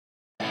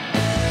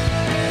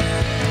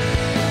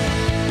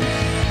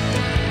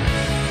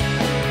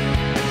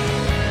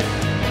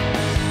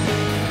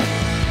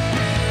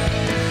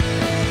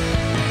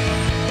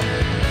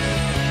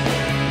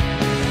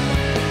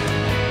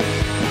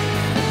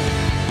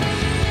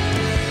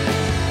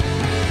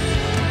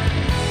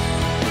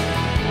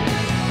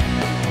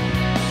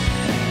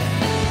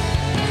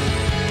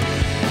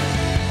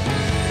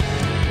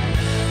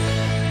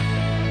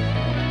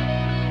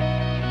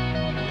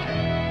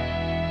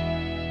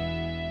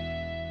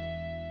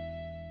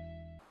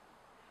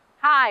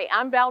Hi,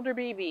 I'm Valder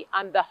Beebe.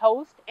 I'm the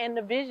host and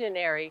the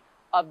visionary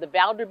of the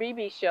Valder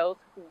Beebe Show's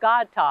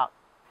God Talk.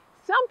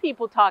 Some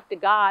people talk to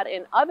God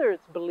and others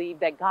believe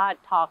that God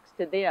talks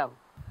to them.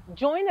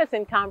 Join us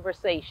in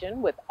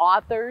conversation with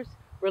authors,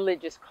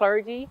 religious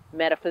clergy,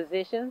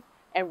 metaphysicians,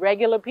 and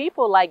regular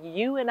people like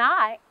you and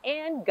I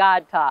and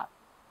God Talk.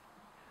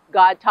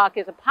 God Talk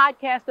is a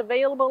podcast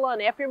available on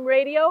FM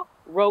radio,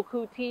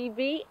 Roku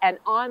TV, and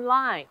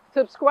online.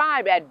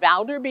 Subscribe at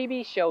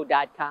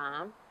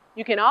ValderBeebeShow.com.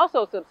 You can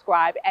also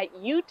subscribe at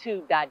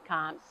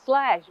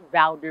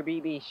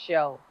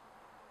YouTube.com/ValderBeebeShow.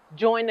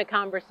 Join the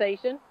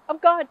conversation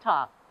of God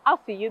Talk. I'll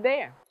see you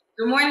there.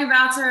 Good morning,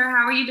 Valder.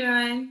 How are you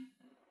doing?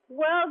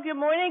 Well, good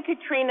morning,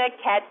 Katrina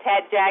Cat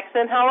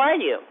Jackson. How are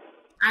you?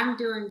 I'm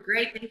doing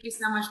great. Thank you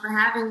so much for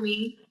having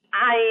me.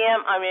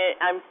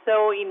 I'm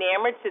so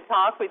enamored to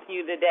talk with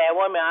you today. I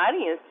want my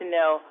audience to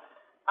know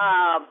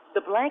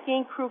the Black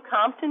Ink Crew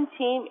Compton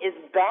team is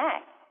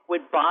back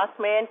with boss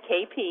man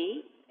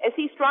KP as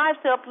he strives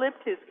to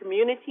uplift his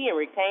community and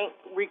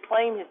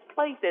reclaim his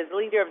place as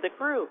leader of the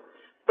crew.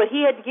 But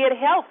he had to get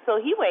help, so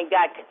he went and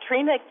got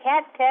Katrina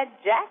Cat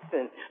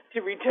Jackson to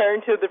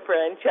return to the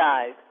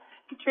franchise.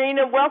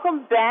 Katrina,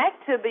 welcome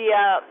back to the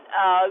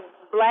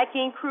Black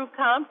Ink Crew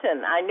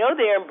Compton. I know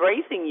they're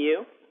embracing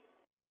you.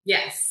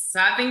 Yes, so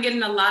I've been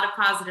getting a lot of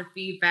positive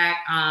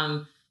feedback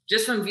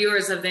just from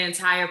viewers of the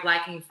entire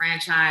Black Ink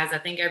franchise. I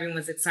think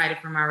everyone's excited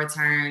for my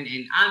return,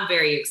 and I'm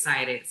very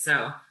excited.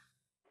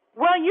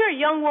 Well, you're a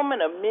young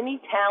woman of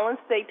many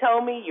talents, they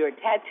told me. You're a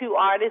tattoo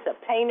artist, a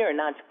painter, an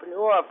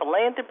entrepreneur, a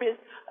philanthropist,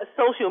 a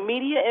social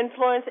media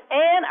influencer,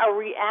 and a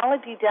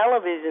reality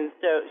television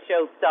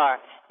show star.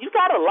 You've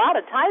got a lot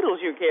of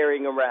titles you're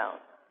carrying around.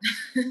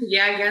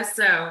 Yeah, I guess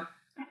so.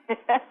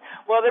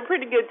 Well, they're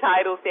pretty good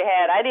titles to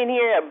have. I didn't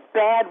hear a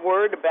bad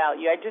word about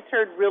you. I just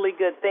heard really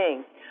good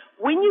things.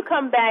 When you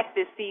come back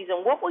this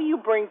season, what will you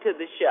bring to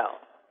the show?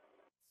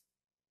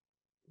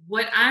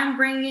 What I'm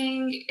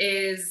bringing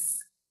is,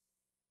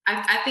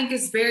 I think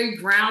it's very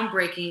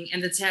groundbreaking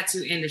in the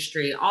tattoo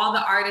industry. All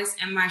the artists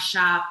in my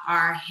shop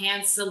are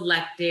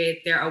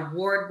hand-selected. They're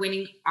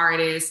award-winning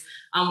artists.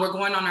 We're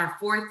going on our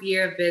 4th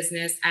year of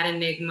business at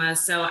Enigma.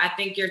 So I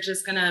think you're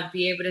just going to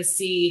be able to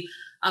see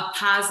a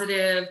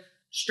positive,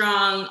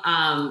 strong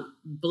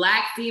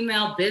Black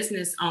female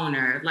business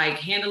owner, like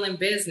handling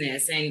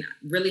business and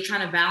really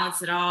trying to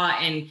balance it all.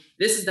 And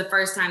this is the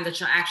first time that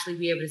you'll actually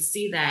be able to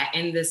see that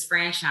in this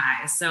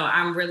franchise. So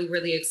I'm really,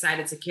 really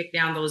excited to kick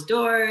down those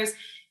doors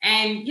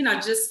and,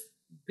 just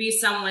be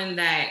someone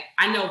that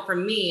I know for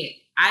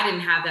me, I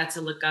didn't have that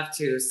to look up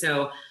to.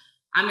 So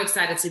I'm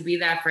excited to be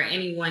that for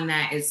anyone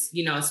that is,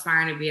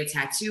 aspiring to be a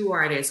tattoo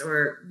artist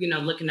or,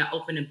 looking to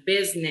open a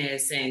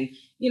business. And,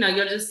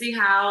 you'll just see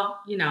how,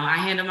 I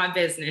handle my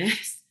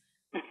business.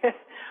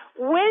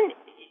 When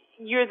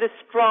you're the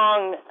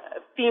strong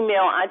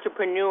female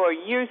entrepreneur,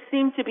 you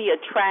seem to be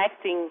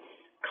attracting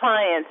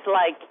clients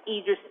like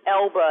Idris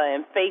Elba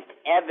and Faith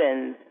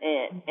Evans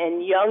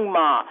and Young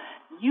Ma.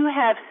 You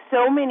have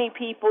so many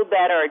people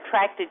that are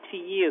attracted to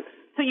you.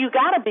 So you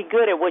got to be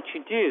good at what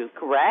you do,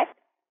 correct?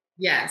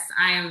 Yes,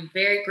 I am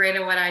very great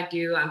at what I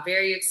do. I'm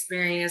very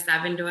experienced.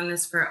 I've been doing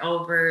this for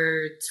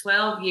over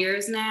 12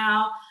 years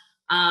now.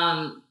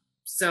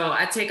 So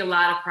I take a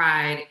lot of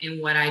pride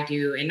in what I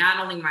do. And not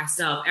only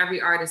myself,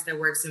 every artist that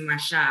works in my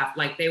shop,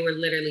 like they were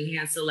literally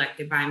hand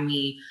selected by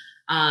me.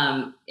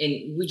 And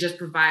we just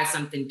provide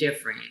something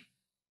different.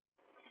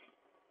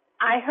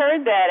 I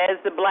heard that as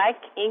the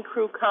Black Ink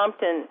Crew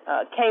Compton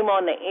came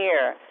on the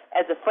air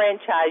as a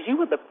franchise, you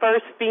were the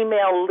first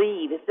female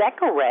lead. Is that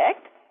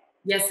correct?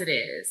 Yes, it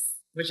is,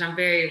 which I'm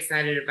very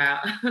excited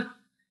about.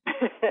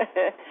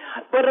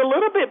 But a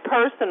little bit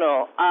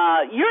personal,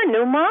 you're a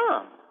new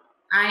mom.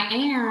 I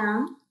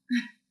am.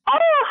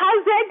 Oh,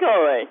 how's that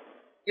going?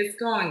 It's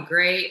going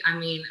great. I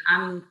mean,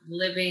 I'm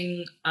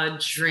living a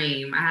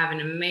dream. I have an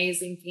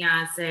amazing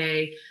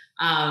fiance.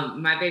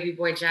 My baby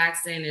boy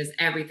Jackson is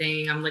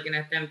everything. I'm looking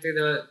at them through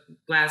the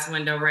glass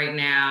window right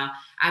now.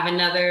 I have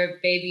another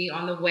baby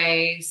on the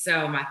way.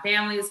 So my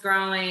family is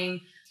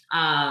growing.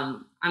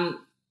 I'm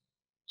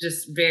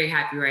just very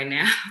happy right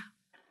now.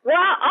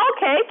 Well,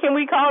 okay. Can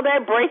we call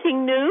that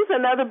breaking news?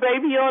 Another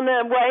baby on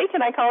the way?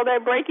 Can I call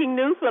that breaking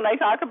news when I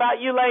talk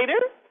about you later?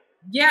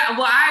 Yeah,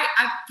 well, I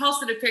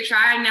posted a picture.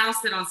 I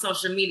announced it on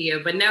social media,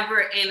 but never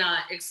in an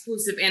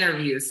exclusive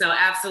interview. So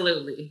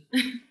absolutely.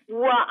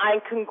 Well,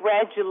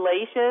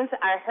 congratulations.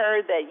 I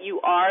heard that you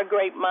are a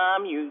great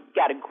mom. You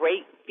got a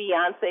great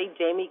fiance,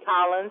 Jamie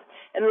Collins,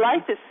 and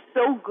life is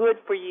so good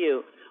for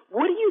you.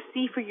 What do you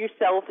see for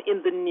yourself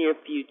in the near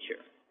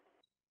future?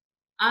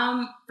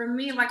 For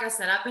me, like I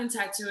said, I've been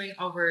tattooing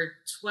over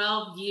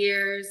 12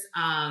 years,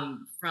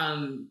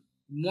 from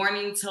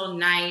morning till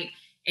night.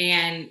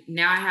 And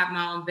now I have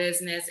my own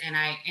business and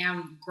I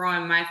am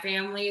growing my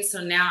family.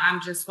 So now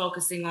I'm just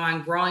focusing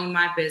on growing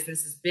my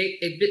business as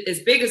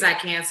big as I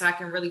can, so I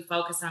can really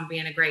focus on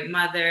being a great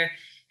mother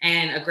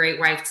and a great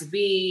wife to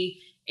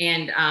be.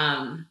 And,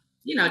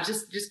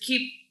 just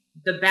keep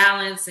the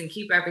balance and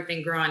keep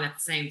everything growing at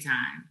the same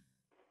time.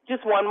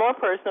 Just one more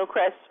personal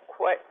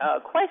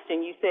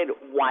question. You said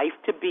wife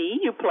to be.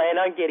 You plan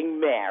on getting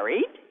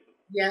married?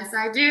 Yes,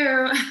 I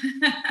do.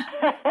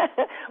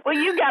 Well,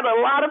 you got a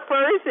lot of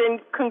firsts,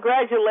 and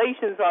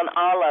congratulations on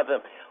all of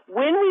them.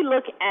 When we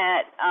look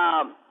at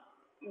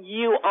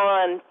you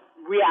on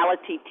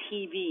reality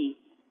TV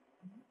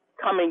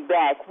coming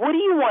back, what do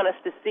you want us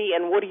to see,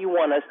 and what do you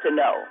want us to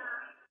know?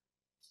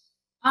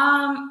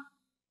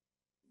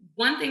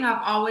 One thing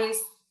I've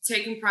always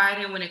taken pride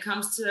in when it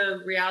comes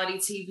to reality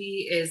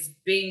TV is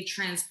being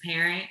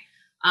transparent.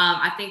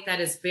 I think that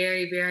is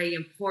very, very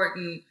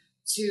important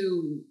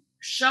to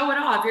show it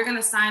all. If you're going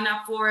to sign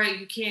up for it,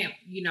 you can't,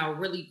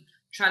 really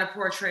try to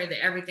portray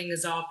that everything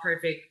is all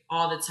perfect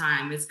all the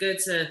time. It's good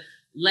to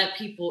let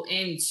people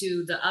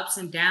into the ups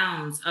and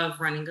downs of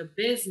running a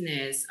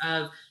business,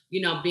 of,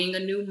 being a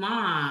new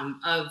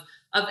mom, of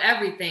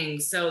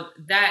everything. So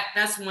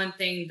that's one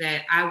thing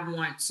that I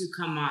want to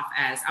come off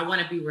as. I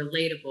want to be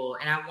relatable,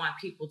 and I want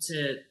people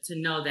to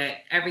know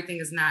that everything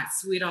is not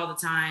sweet all the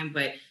time,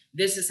 but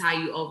this is how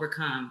you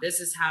overcome. This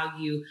is how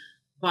you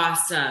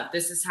boss up.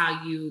 This is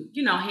how you,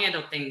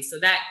 handle things. So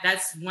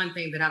that's one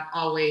thing that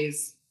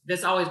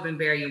that's always been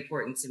very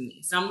important to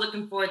me. So I'm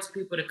looking forward to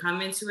people to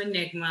come into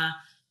Enigma,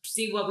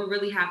 see what we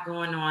really have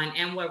going on,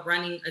 and what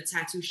running a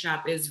tattoo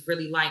shop is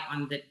really like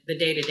on the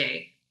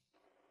day-to-day.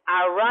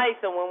 All right.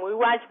 So when we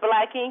watch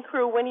Black Ink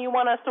Crew, when you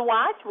want us to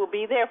watch, we'll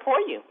be there for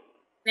you.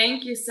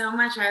 Thank you so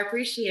much. I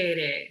appreciate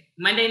it.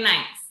 Monday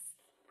nights.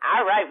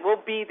 All right.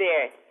 We'll be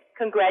there.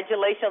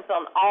 Congratulations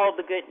on all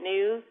the good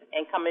news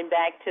and coming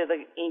back to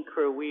the Ink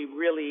Crew. We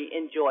really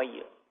enjoy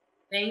you.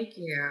 Thank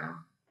you.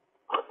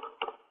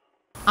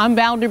 I'm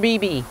Valder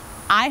Beebe.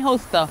 I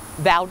host the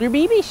Valder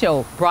Beebe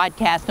Show,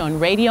 broadcast on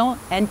radio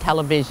and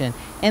television.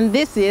 And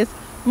this is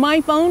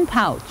my phone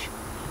pouch.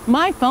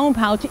 My phone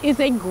pouch is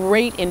a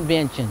great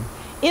invention.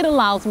 It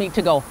allows me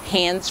to go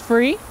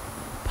hands-free,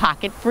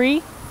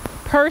 pocket-free,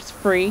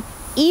 purse-free,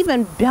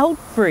 even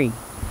belt-free.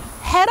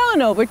 Head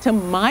on over to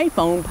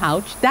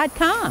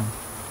myphonepouch.com.